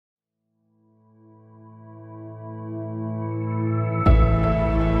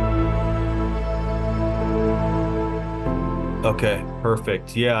Okay,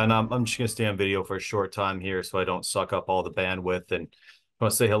 perfect. Yeah, and I'm just gonna stay on video for a short time here so I don't suck up all the bandwidth. And I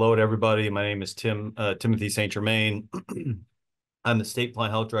want to say hello to everybody. My name is Timothy St. Germain. I'm the State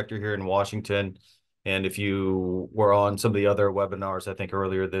Plant Health Director here in Washington. And if you were on some of the other webinars, I think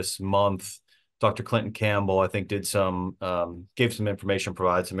earlier this month, Dr. Clinton Campbell, I think, did some gave some information,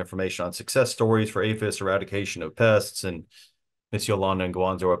 provided some information on success stories for APHIS eradication of pests, and Ms. Yolanda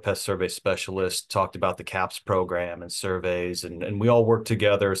Nguanzo, a pest survey specialist, talked about the CAPS program and surveys, and we all work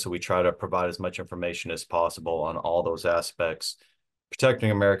together. So we try to provide as much information as possible on all those aspects.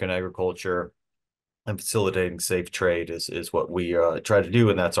 Protecting American agriculture and facilitating safe trade is what we try to do,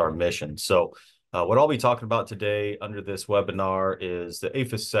 and that's our mission. So what I'll be talking about today under this webinar is the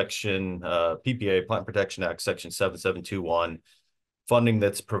APHIS section, PPA, Plant Protection Act, Section 7721, funding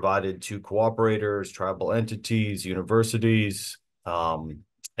that's provided to cooperators, tribal entities, universities,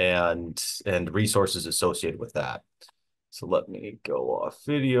 and resources associated with that. So let me go off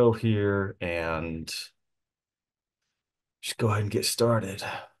video here and just go ahead and get started.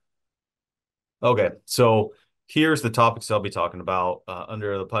 Okay, so here's the topics I'll be talking about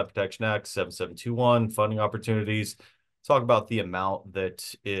under the Plant Protection Act 7721, funding opportunities. Talk about the amount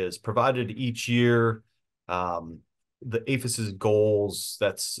that is provided each year, the APHIS's goals,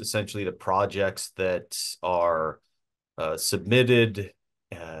 that's essentially the projects that are submitted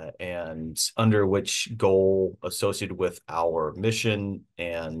and under which goal associated with our mission,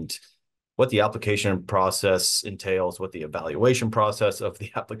 and what the application process entails, what the evaluation process of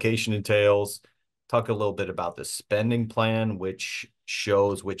the application entails. Talk a little bit about the spending plan, which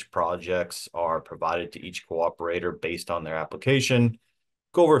shows which projects are provided to each cooperator based on their application.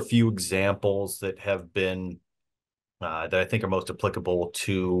 Go over a few examples that have been that I think are most applicable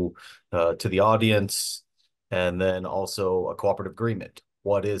to the audience, and then also a cooperative agreement.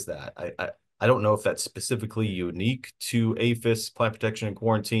 What is that? I don't know if that's specifically unique to APHIS, Plant Protection and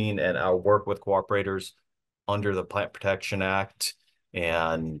Quarantine, and our work with cooperators under the Plant Protection Act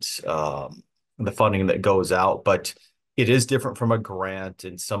and the funding that goes out, but it is different from a grant,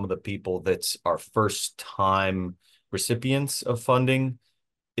 and some of the people that are first time recipients of funding,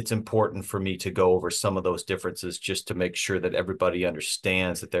 it's important for me to go over some of those differences just to make sure that everybody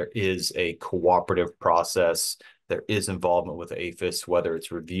understands that there is a cooperative process. There is involvement with APHIS, whether it's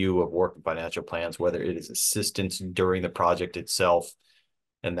review of work and financial plans, whether it is assistance during the project itself.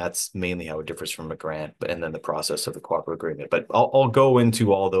 And that's mainly how it differs from a grant, and then the process of the cooperative agreement. But I'll go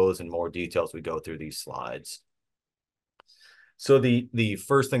into all those in more detail as we go through these slides. So the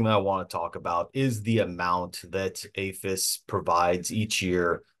first thing that I want to talk about is the amount that APHIS provides each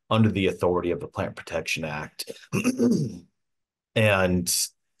year under the authority of the Plant Protection Act. And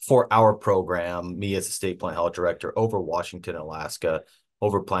for our program, me as a state plant health director over Washington, Alaska,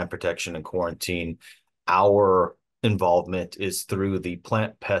 over plant protection and quarantine, our involvement is through the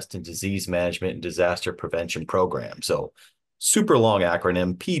Plant Pest and Disease Management and Disaster Prevention Program. So super long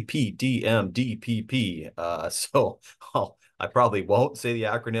acronym, PPDMDPP. So I probably won't say the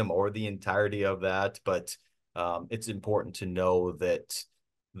acronym or the entirety of that, but it's important to know that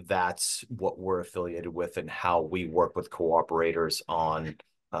that's what we're affiliated with and how we work with cooperators on,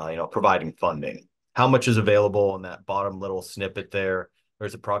 providing funding. How much is available in that bottom little snippet there?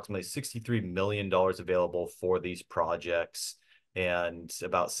 There's approximately $63 million available for these projects, and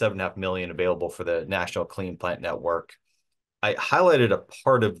about $7.5 million available for the National Clean Plant Network. I highlighted a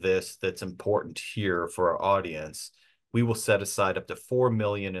part of this that's important here for our audience. We will set aside up to $4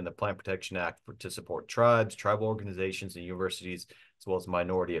 million in the Plant Protection Act to support tribes, tribal organizations, and universities, as well as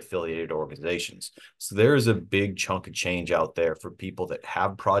minority affiliated organizations. So there is a big chunk of change out there for people that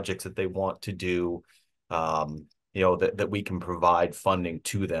have projects that they want to do, that we can provide funding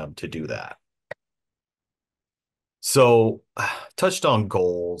to them to do that. So touched on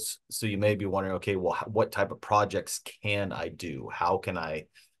goals. So you may be wondering, okay, well, what type of projects can I do? How can I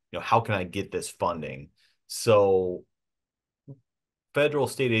get this funding? So federal,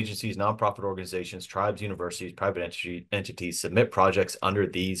 state agencies, nonprofit organizations, tribes, universities, private entities submit projects under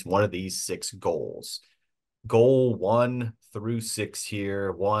one of these 6 goals. Goal 1 through 6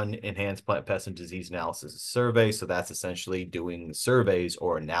 here. 1, enhanced plant pest and disease analysis survey. So that's essentially doing surveys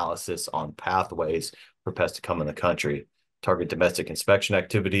or analysis on pathways for pests to come in the country. Target domestic inspection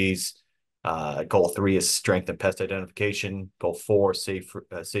activities. Goal 3 is strengthen pest identification. Goal 4,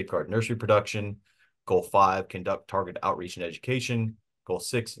 safeguard nursery production. Goal 5, conduct target outreach and education. Goal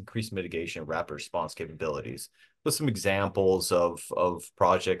 6, increase mitigation and rapid response capabilities. With some examples of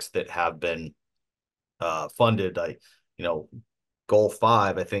projects that have been funded. Goal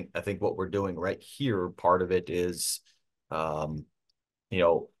 5, I think what we're doing right here, part of it is,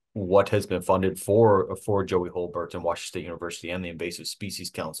 what has been funded for Joey Holbert and Washington State University and the Invasive Species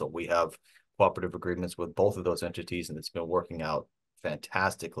Council. We have cooperative agreements with both of those entities, and it's been working out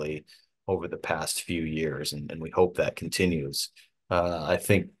fantastically over the past few years, and we hope that continues. I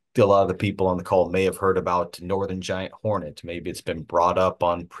think a lot of the people on the call may have heard about Northern Giant Hornet. Maybe it's been brought up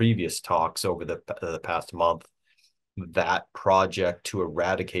on previous talks over the past month. That project to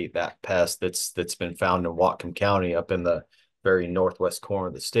eradicate that pest that's been found in Whatcom County up in the very northwest corner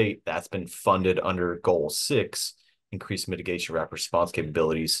of the state, that's been funded under Goal 6, increased mitigation rapid response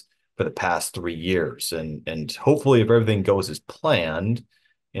capabilities, for the past 3 years. And hopefully, if everything goes as planned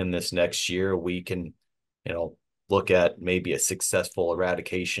in this next year, we can, look at maybe a successful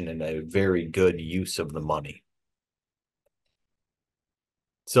eradication and a very good use of the money.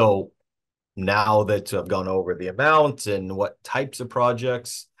 So now that I've gone over the amount and what types of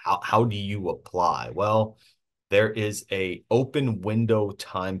projects, how do you apply? Well, there is a open window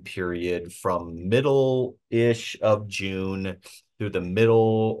time period from middle-ish of June through the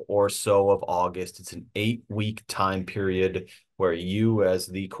middle or so of August. It's an 8-week time period where you, as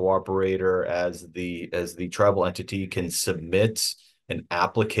the cooperator, as the tribal entity, can submit an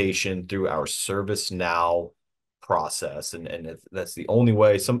application through our ServiceNow process, and that's the only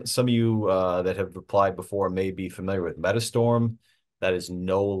way. Some of you that have applied before may be familiar with Metastorm. That is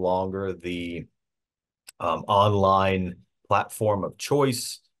no longer the online platform of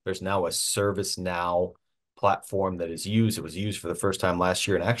choice. There's now a ServiceNow platform that is used. It was used for the first time last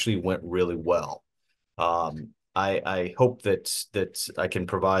year and actually went really well. I hope that I can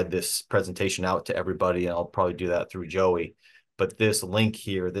provide this presentation out to everybody, and I'll probably do that through Joey. But this link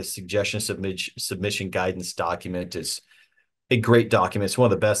here, this suggestion submission guidance document, is a great document. It's one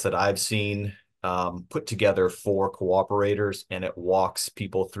of the best that I've seen put together for cooperators, and it walks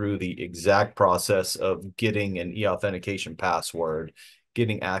people through the exact process of getting an e-authentication password,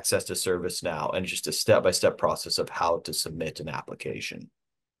 getting access to ServiceNow, and just a step-by-step process of how to submit an application.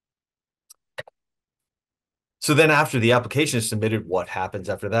 So then after the application is submitted, what happens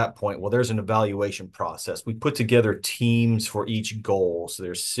after that point? Well, there's an evaluation process. We put together teams for each goal. So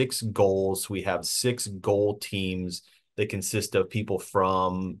there's 6 goals. We have 6 goal teams that consist of people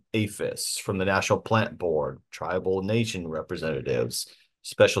from APHIS, from the National Plant Board, Tribal Nation representatives,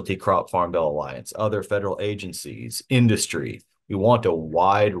 Specialty Crop Farm Bill Alliance, other federal agencies, industry. We want a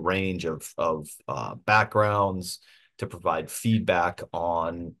wide range of backgrounds to provide feedback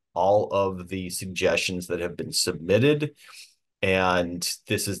on all of the suggestions that have been submitted. And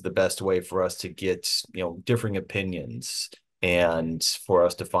this is the best way for us to get, differing opinions and for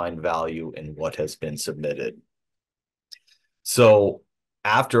us to find value in what has been submitted. So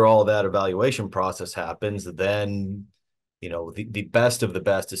after all that evaluation process happens, then, the best of the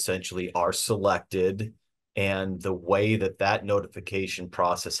best essentially are selected. And the way that notification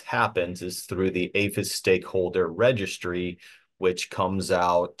process happens is through the APHIS stakeholder registry, which comes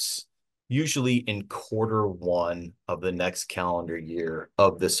out usually in Q1 of the next calendar year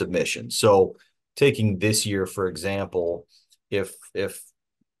of the submission. So taking this year, for example, if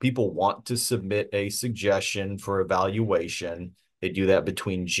people want to submit a suggestion for evaluation, they do that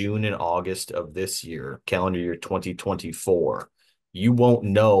between June and August of this year, calendar year 2024. You won't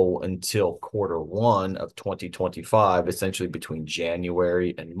know until Q1 of 2025, essentially between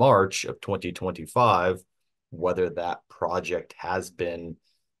January and March of 2025, whether that project has been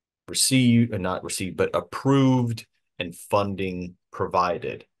received, or not received, but approved and funding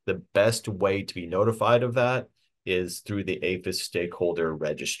provided. The best way to be notified of that is through the APHIS stakeholder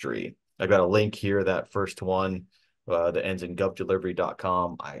registry. I got a link here, that first one that ends in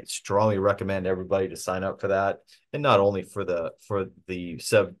govdelivery.com. I strongly recommend everybody to sign up for that, and not only for the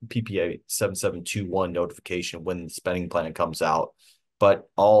PPA 7721 notification when the spending plan comes out, but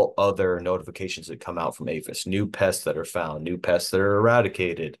all other notifications that come out from APHIS, new pests that are found, new pests that are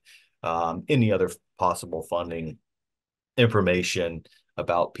eradicated, any other possible funding information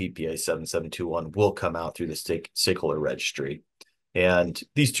about PPA 7721 will come out through the stakeholder registry. And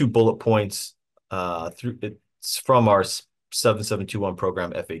these 2 bullet points, it's from our 7721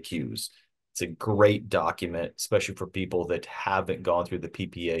 program FAQs. It's a great document, especially for people that haven't gone through the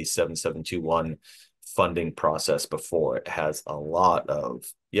PPA 7721 funding process before. It has a lot of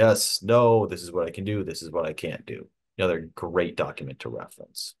yes, no, this is what I can do, this is what I can't do. Another great document to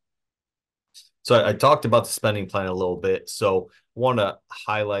reference. So I talked about the spending plan a little bit. So I want to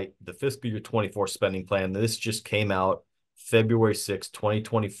highlight the fiscal year 24 spending plan. This just came out February 6,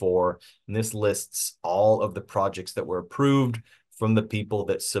 2024. And this lists all of the projects that were approved from the people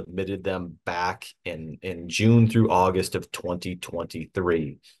that submitted them back in June through August of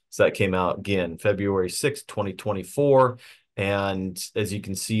 2023. So that came out again, February 6, 2024. And as you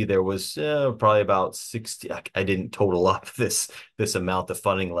can see, there was probably about 60. I didn't total up this amount of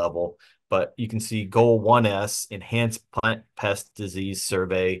funding level, but you can see goal 1S, enhanced plant pest disease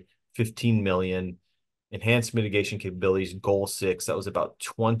survey, 15 million. Enhanced mitigation capabilities, goal 6, that was about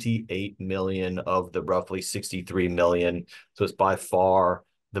 28 million of the roughly 63 million. So it's by far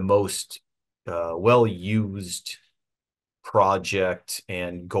the most well-used project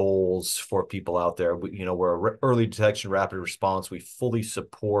and goals for people out there. We're early detection, rapid response. We fully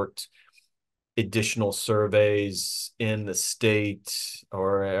support additional surveys in the state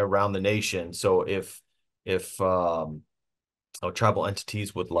or around the nation. So if tribal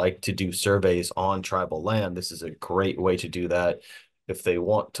entities would like to do surveys on tribal land, this is a great way to do that. If they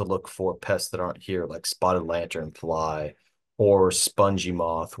want to look for pests that aren't here, like spotted lanternfly or spongy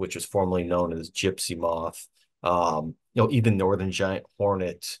moth, which is formerly known as gypsy moth, even northern giant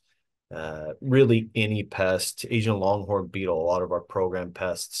hornet, really any pest, Asian longhorn beetle, a lot of our program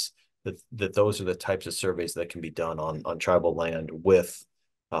pests, that those are the types of surveys that can be done on tribal land with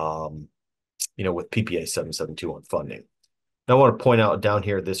PPA 772 funding. Now, I want to point out down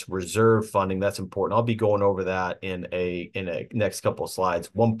here this reserve funding. That's important. I'll be going over that in a next couple of slides.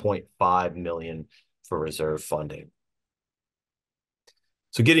 1.5 million for reserve funding.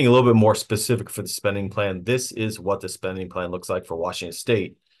 So getting a little bit more specific for the spending plan, this is what the spending plan looks like for Washington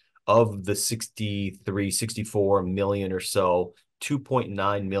State. Of the 64 million or so,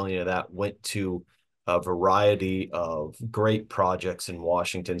 2.9 million of that went to a variety of great projects in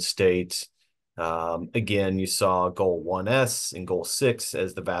Washington State. Again, you saw goal 1S and goal 6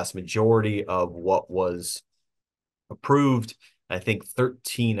 as the vast majority of what was approved. I think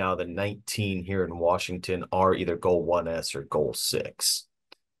 13 out of the 19 here in Washington are either goal 1S or goal 6.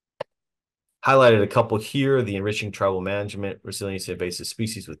 Highlighted a couple here: the enriching tribal management, resilience to invasive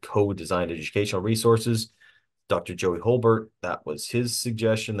species with co-designed educational resources. Dr. Joey Holbert, that was his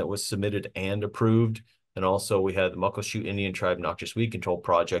suggestion that was submitted and approved. And also we had the Muckleshoot Indian Tribe Noxious Weed Control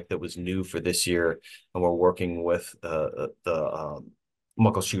Project that was new for this year. And we're working with the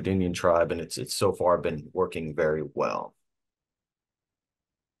Muckleshoot Indian Tribe, and it's so far been working very well.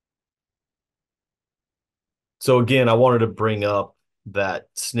 So again, I wanted to bring up that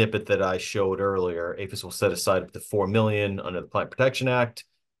snippet that I showed earlier. APHIS will set aside up to 4 million under the Plant Protection Act,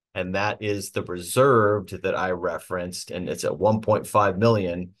 and that is the reserved that I referenced, and it's at 1.5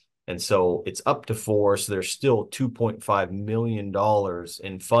 million. And so it's up to 4, so there's still $2.5 million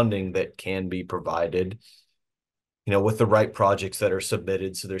in funding that can be provided, with the right projects that are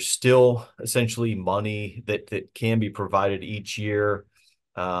submitted. So there's still essentially money that can be provided each year.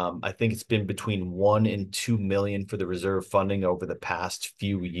 I think it's been between 1 and 2 million for the reserve funding over the past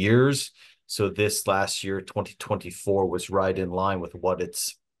few years. So this last year, 2024, was right in line with what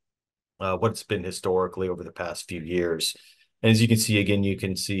it's been historically over the past few years. And as you can see, again, you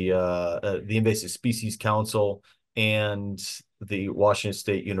can see the Invasive Species Council and the Washington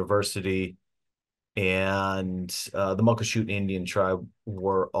State University and the Muckleshoot Indian Tribe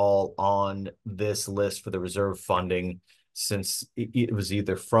were all on this list for the reserve funding, since it was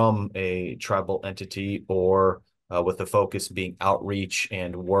either from a tribal entity or with the focus being outreach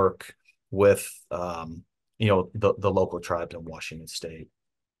and work with the local tribes in Washington State.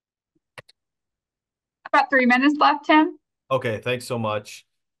 About 3 minutes left, Tim. Okay, thanks so much.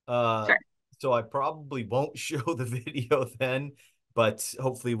 Sure. So I probably won't show the video then, but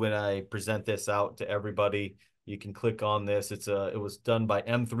hopefully when I present this out to everybody, you can click on this. It was done by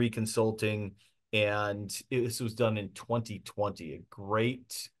M3 Consulting, and this was done in 2020. A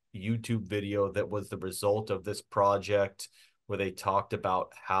great YouTube video that was the result of this project, where they talked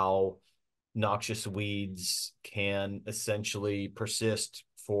about how noxious weeds can essentially persist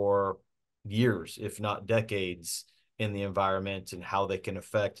for years, if not decades, in the environment, and how they can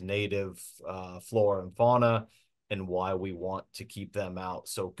affect native flora and fauna, and why we want to keep them out.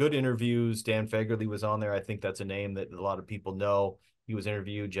 So good interviews. Dan Fagerly was on there. I think that's a name that a lot of people know. He was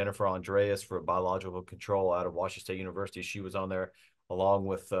interviewed. Jennifer Andreas for biological control out of Washington State University. She was on there along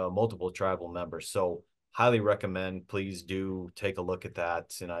with multiple tribal members. So highly recommend. Please do take a look at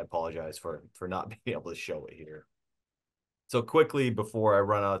that. And I apologize for not being able to show it here. So quickly, before I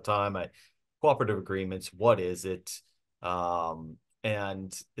run out of time, cooperative agreements, what is it?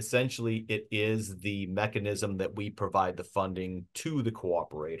 And essentially, it is the mechanism that we provide the funding to the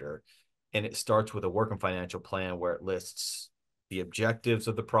cooperator. And it starts with a working financial plan where it lists the objectives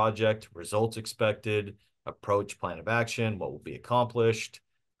of the project, results expected, approach, plan of action, what will be accomplished,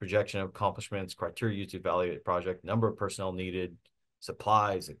 projection of accomplishments, criteria used to evaluate the project, number of personnel needed,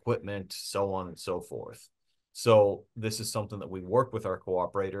 supplies, equipment, so on and so forth. So this is something that we work with our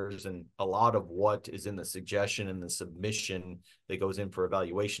cooperators, and a lot of what is in the suggestion and the submission that goes in for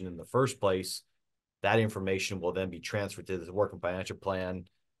evaluation in the first place, that information will then be transferred to the working financial plan,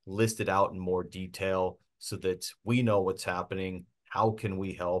 listed out in more detail so that we know what's happening. How can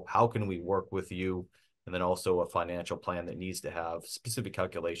we help? How can we work with you? And then also a financial plan that needs to have specific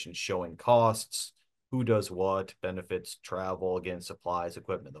calculations showing costs, who does what, benefits, travel, again, supplies,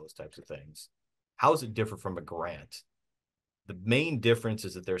 equipment, those types of things. How is it different from a grant? The main difference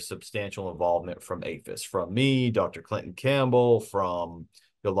is that there's substantial involvement from APHIS, from me, Dr. Clinton Campbell, from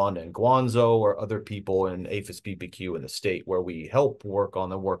Yolanda and Guanzo, or other people in APHIS BPQ in the state, where we help work on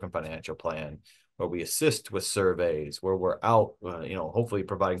the work and financial plan, where we assist with surveys, where we're out, hopefully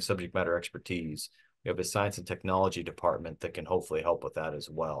providing subject matter expertise. We have a science and technology department that can hopefully help with that as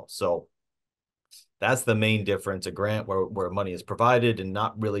well. So that's the main difference. A grant where money is provided and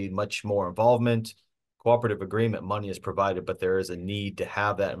not really much more involvement. Cooperative agreement, money is provided, but there is a need to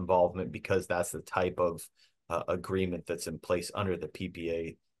have that involvement because that's the type of agreement that's in place under the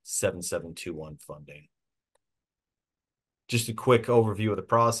PPA 7721 funding. Just a quick overview of the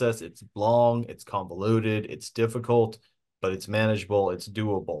process. It's long, it's convoluted, it's difficult, but it's manageable, it's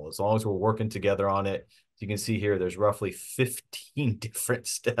doable. As long as we're working together on it. As you can see here, there's roughly 15 different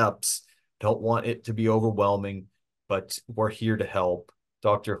steps. Don't want it to be overwhelming, but we're here to help.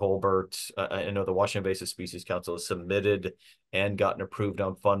 Dr. Holbert, I know the Washington Invasive Species Council has submitted and gotten approved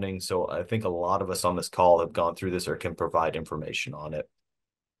on funding. So I think a lot of us on this call have gone through this or can provide information on it.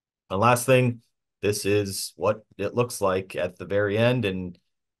 The last thing, this is what it looks like at the very end, and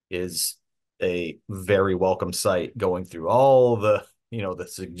is a very welcome site, going through all the, the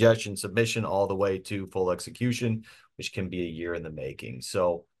suggestion submission all the way to full execution, which can be a year in the making.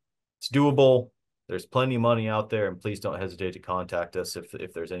 So it's doable. There's plenty of money out there, and please don't hesitate to contact us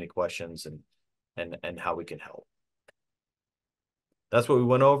if there's any questions and how we can help. That's what we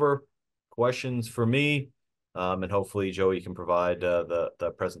went over. Questions for me, and hopefully, Joey, you can provide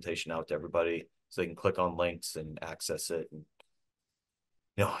the presentation out to everybody so they can click on links and access it, and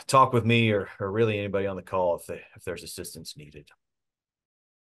talk with me or really anybody on the call if there's assistance needed.